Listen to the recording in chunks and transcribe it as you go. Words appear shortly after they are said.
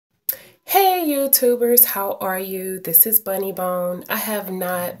YouTubers, how are you? This is Bunny Bone. I have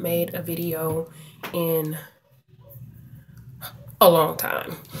not made a video in a long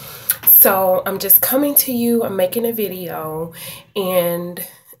time. So I'm just coming to you, I'm making a video, and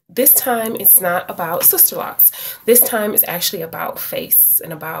this time it's not about sister locks. This time it's actually about face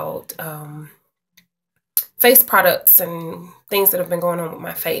and about face products and things that have been going on with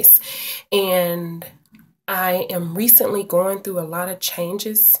my face. And I am recently going through a lot of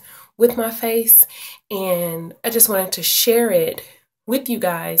changes with my face, and I just wanted to share it with you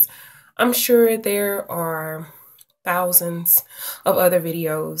guys. I'm sure there are thousands of other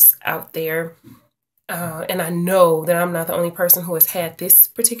videos out there, and I know that I'm not the only person who has had this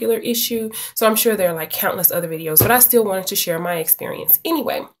particular issue, so I'm sure there are like countless other videos, but I still wanted to share my experience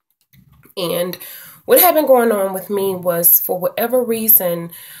anyway. And what had been going on with me was, for whatever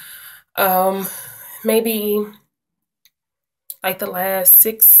reason, maybe like the last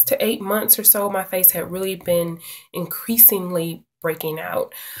 6 to 8 months or so, my face had really been increasingly breaking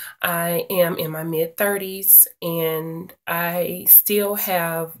out. I am in my mid-30s and I still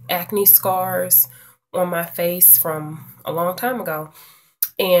have acne scars on my face from a long time ago.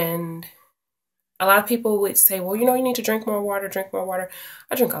 And a lot of people would say, well, you know, you need to drink more water, drink more water.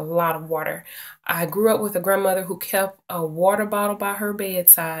 I drink a lot of water. I grew up with a grandmother who kept a water bottle by her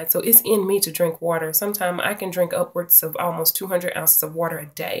bedside, so it's in me to drink water. Sometimes I can drink upwards of almost 200 ounces of water a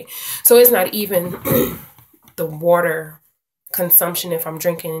day. So it's not even the water consumption if I'm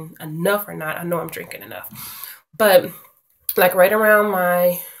drinking enough or not. I know I'm drinking enough. But like right around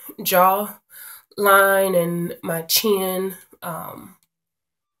my jaw line and my chin,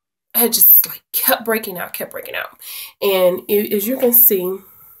 I had just like kept breaking out. And as you can see,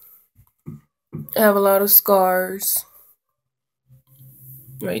 I have a lot of scars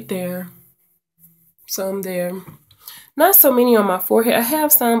right there, some there. Not so many on my forehead. I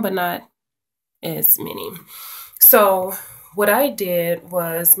have some, but not as many. So what I did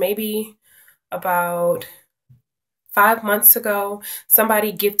was, maybe about 5 months ago,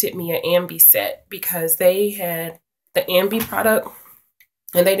 somebody gifted me an Ambi set because they had the Ambi product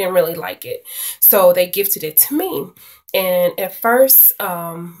and they didn't really like it. So they gifted it to me. And at first,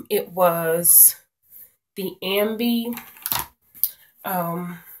 it was the Ambi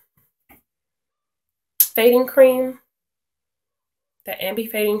fading cream. The Ambi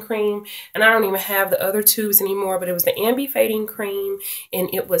fading cream. And I don't even have the other tubes anymore, but it was the Ambi fading cream,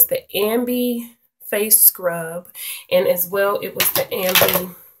 and it was the Ambi face scrub, and as well it was the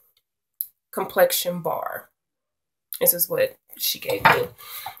Ambi complexion bar. This is what she gave me.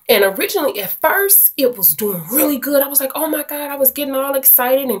 And originally, at first, it was doing really good. I was like, oh my God, I was getting all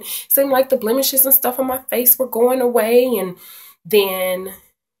excited, and it seemed like the blemishes and stuff on my face were going away. And then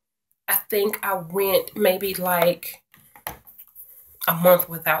I think I went maybe like a month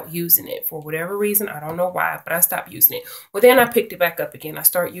without using it for whatever reason. I don't know why, but I stopped using it. Well, then I picked it back up again. I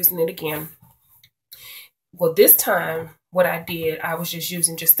started using it again. Well, this time, what I did, I was just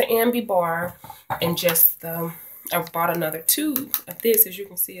using just the Ambi bar and just the... I bought another tube of this. As you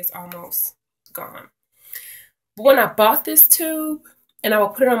can see, it's almost gone. But when I bought this tube and I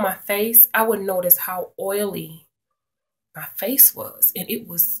would put it on my face, I would notice how oily my face was. And it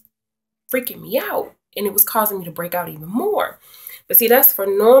was freaking me out. And it was causing me to break out even more. But see, that's for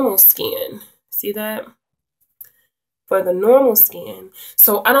normal skin. See that? For the normal skin.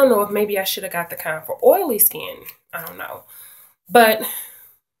 So I don't know if maybe I should have got the kind for oily skin. I don't know. But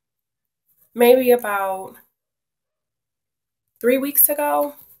maybe about 3 weeks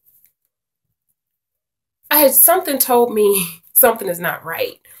ago, I had something told me something is not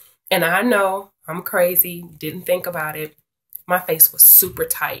right. And I know I'm crazy, didn't think about it. My face was super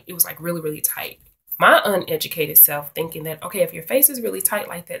tight. It was like really, really tight. My uneducated self thinking that, okay, if your face is really tight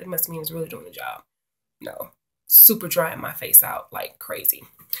like that, it must mean it's really doing the job. No, super drying my face out like crazy.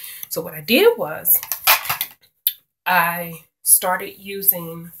 So what I did was I started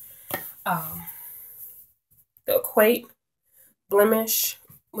using the Equate blemish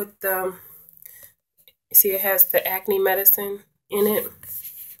with the, see, it has the acne medicine in it.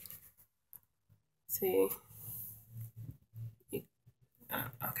 See,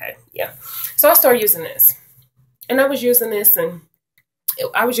 okay, yeah. So I started using this, and I was using this, and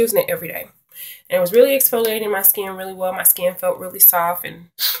I was using it every day, and it was really exfoliating my skin really well. My skin felt really soft and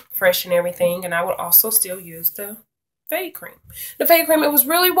fresh and everything. And I would also still use the fade cream. The fade cream, it was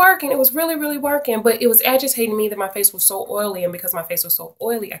really working. It was really, really working, but it was agitating me that my face was so oily, and because my face was so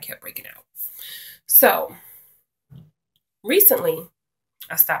oily, I kept breaking out. So recently,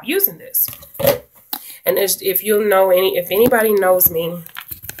 I stopped using this. And if you know if anybody knows me,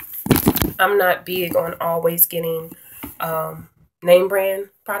 I'm not big on always getting name brand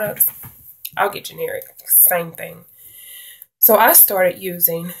products. I'll get generic. Same thing. So I started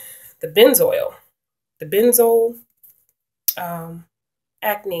using the Benzoyl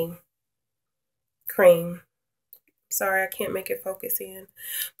acne cream. Sorry, I can't make it focus in.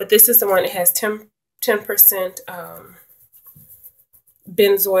 But this is the one that has 10%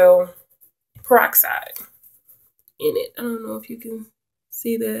 benzoyl peroxide in it. I don't know if you can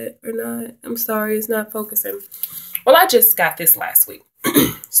see that or not. I'm sorry, it's not focusing. Well, I just got this last week.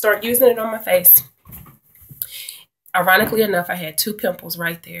 Start using it on my face. Ironically enough, I had 2 pimples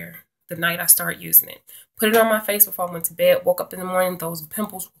right there the night I started using it. Put it on my face before I went to bed. Woke up in the morning, those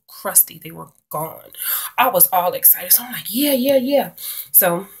pimples were crusty. They were gone. I was all excited. So I'm like, yeah.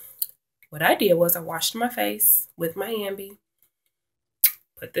 So what I did was I washed my face with my Ambi.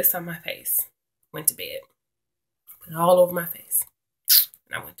 Put this on my face. Went to bed. Put it all over my face.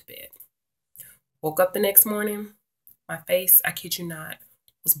 And I went to bed. Woke up the next morning. My face, I kid you not,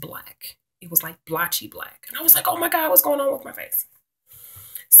 was black. It was like blotchy black. And I was like, oh my God, what's going on with my face?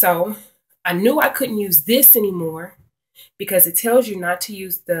 So I knew I couldn't use this anymore because it tells you not to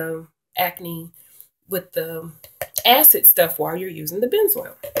use the acne with the acid stuff while you're using the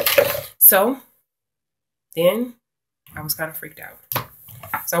benzoyl. So then I was kind of freaked out.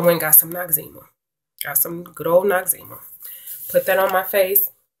 So I went and got some Noxzema. Got some good old Noxzema. Put that on my face.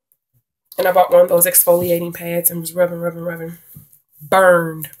 And I bought one of those exfoliating pads and was rubbing.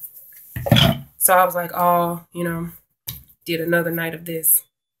 Burned. So I was like, oh, you know, did another night of this.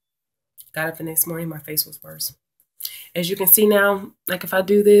 Got up the next morning, my face was worse. As you can see now, like if I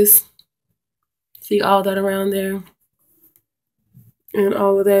do this, see all that around there and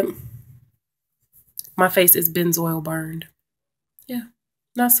all of that, my face is benzoyl burned. Yeah,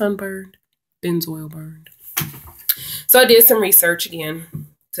 not sunburned, benzoyl burned. So I did some research again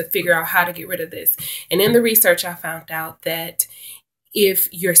to figure out how to get rid of this. And in the research, I found out that if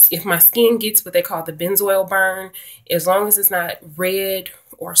my skin gets what they call the benzoyl burn, as long as it's not red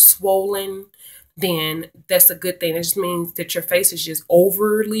or swollen, then that's a good thing. It just means that your face is just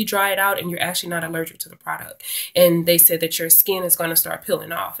overly dried out and you're actually not allergic to the product. And they said that your skin is going to start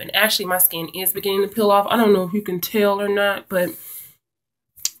peeling off. And actually my skin is beginning to peel off. I don't know if you can tell or not, but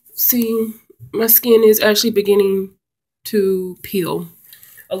see, my skin is actually beginning to peel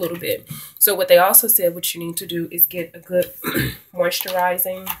a little bit. So what they also said what you need to do is get a good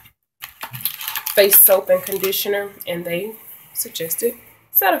moisturizing face soap and conditioner, and they suggested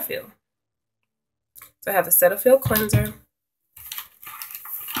Cetaphil. So I have the Cetaphil cleanser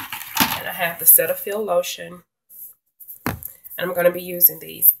and I have the Cetaphil lotion, and I'm going to be using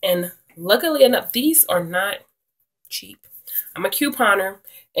these. And luckily enough, these are not cheap. I'm a couponer,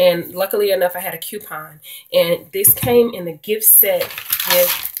 and luckily enough, I had a coupon, and this came in the gift set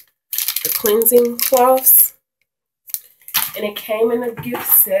with the cleansing cloths, and it came in a gift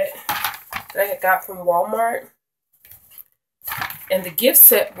set that I had got from Walmart, and the gift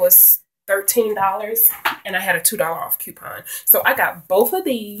set was $13, and I had a $2 off coupon. So I got both of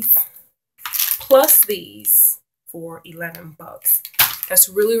these plus these for $11. That's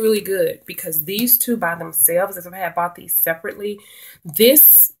really, really good, because these two by themselves, if I had bought these separately,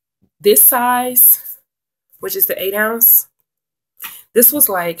 this size, which is the 8 ounce, this was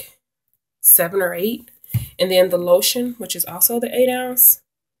like 7 or 8. And then the lotion, which is also the 8 ounce,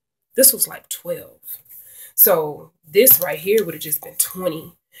 this was like 12. So this right here would have just been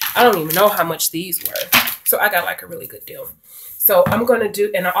 20. I don't even know how much these were. So I got like a really good deal. So I'm going to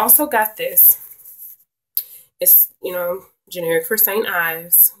do, and I also got this. It's, you know, generic for St.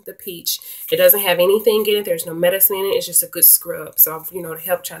 Ives, the peach. It doesn't have anything in it. There's no medicine in it. It's just a good scrub. So, you know, to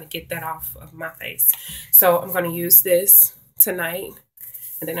help trying to get that off of my face. So I'm going to use this tonight.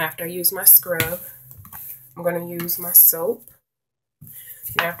 And then after I use my scrub, I'm going to use my soap.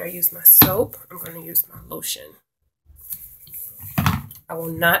 And after I use my soap, I'm going to use my lotion. I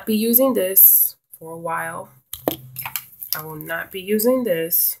will not be using this for a while. I will not be using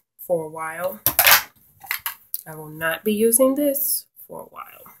this for a while. I will not be using this for a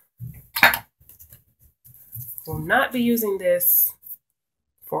while. Will not be using this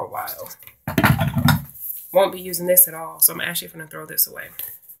for a while. Won't be using this at all. So I'm actually going to throw this away.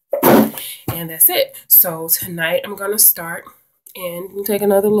 And that's it. So tonight I'm going to start and take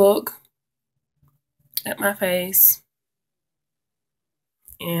another look at my face.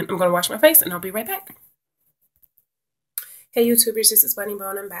 And I'm going to wash my face and I'll be right back. Hey YouTubers, this is Bunny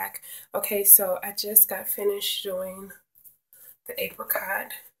Bone. I'm back. Okay, so I just got finished doing the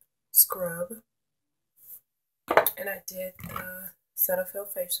apricot scrub. And I did the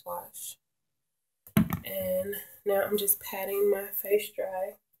Cetaphil face wash. And now I'm just patting my face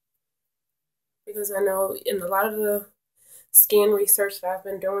dry, because I know in a lot of the skin research that I've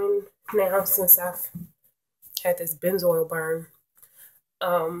been doing now since I've had this benzoyl burn.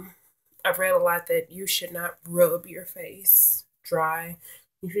 I've read a lot that you should not rub your face dry.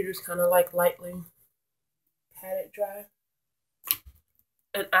 You should just kind of like lightly pat it dry.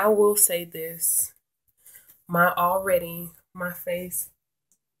 And I will say this, my face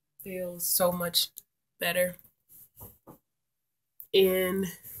feels so much better. And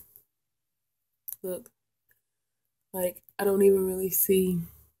look, like I don't even really see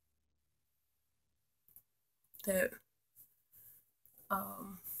that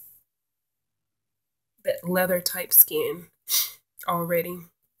that leather type skin already.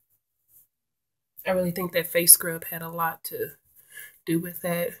 I really think that face scrub had a lot to do with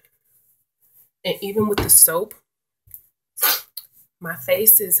that. And even with the soap, my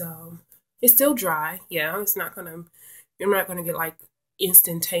face is it's still dry. Yeah, you're not gonna get like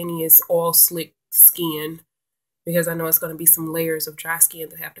instantaneous oil slick skin, because I know it's gonna be some layers of dry skin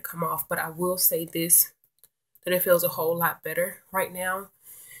that have to come off. But I will say this, that it feels a whole lot better right now,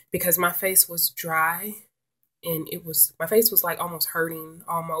 because my face was dry and my face was like almost hurting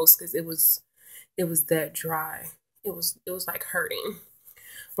almost, because it was that dry. It was like hurting.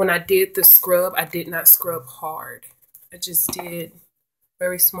 When I did the scrub, I did not scrub hard. I just did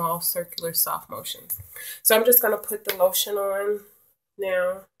very small circular soft motions. So I'm just going to put the lotion on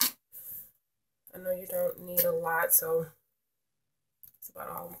now. I know you don't need a lot, so that's about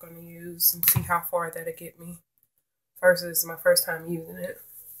all I'm going to use, and see how far that'll get me. First, this is my first time using it.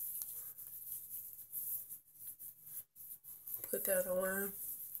 Put that on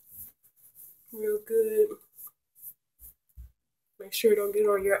real good. Make sure it don't get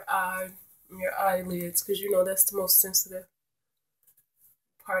on your eyelids, because you know that's the most sensitive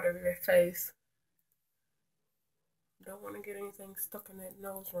part of your face. Don't want to get anything stuck in that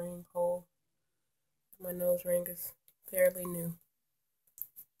nose ring hole. My nose ring is fairly new.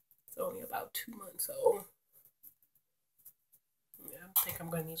 It's only about 2 months old. Yeah, I think I'm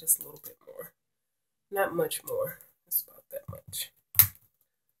going to need just a little bit more. Not much more. It's about that much.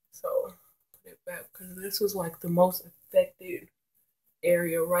 So, put it back, because this was like the most affected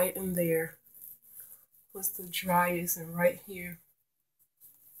area. Right in there was the driest, and right here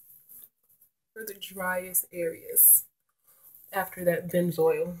were the driest areas after that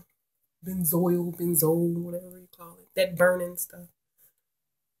benzoyl, whatever you call it, that burning stuff.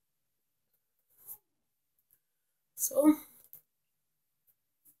 So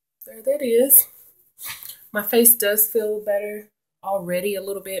there that is. My face does feel better already a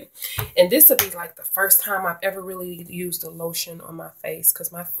little bit, and this will be like the first time I've ever really used a lotion on my face,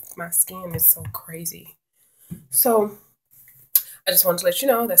 because my skin is so crazy. So I just wanted to let you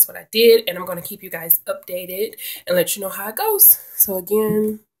know that's what I did, and I'm going to keep you guys updated and let you know how it goes. So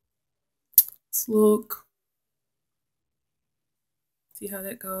again, let's look, see how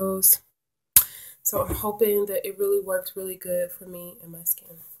that goes. So I'm hoping that it really works really good for me and my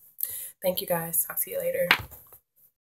skin. Thank you guys. Talk to you later.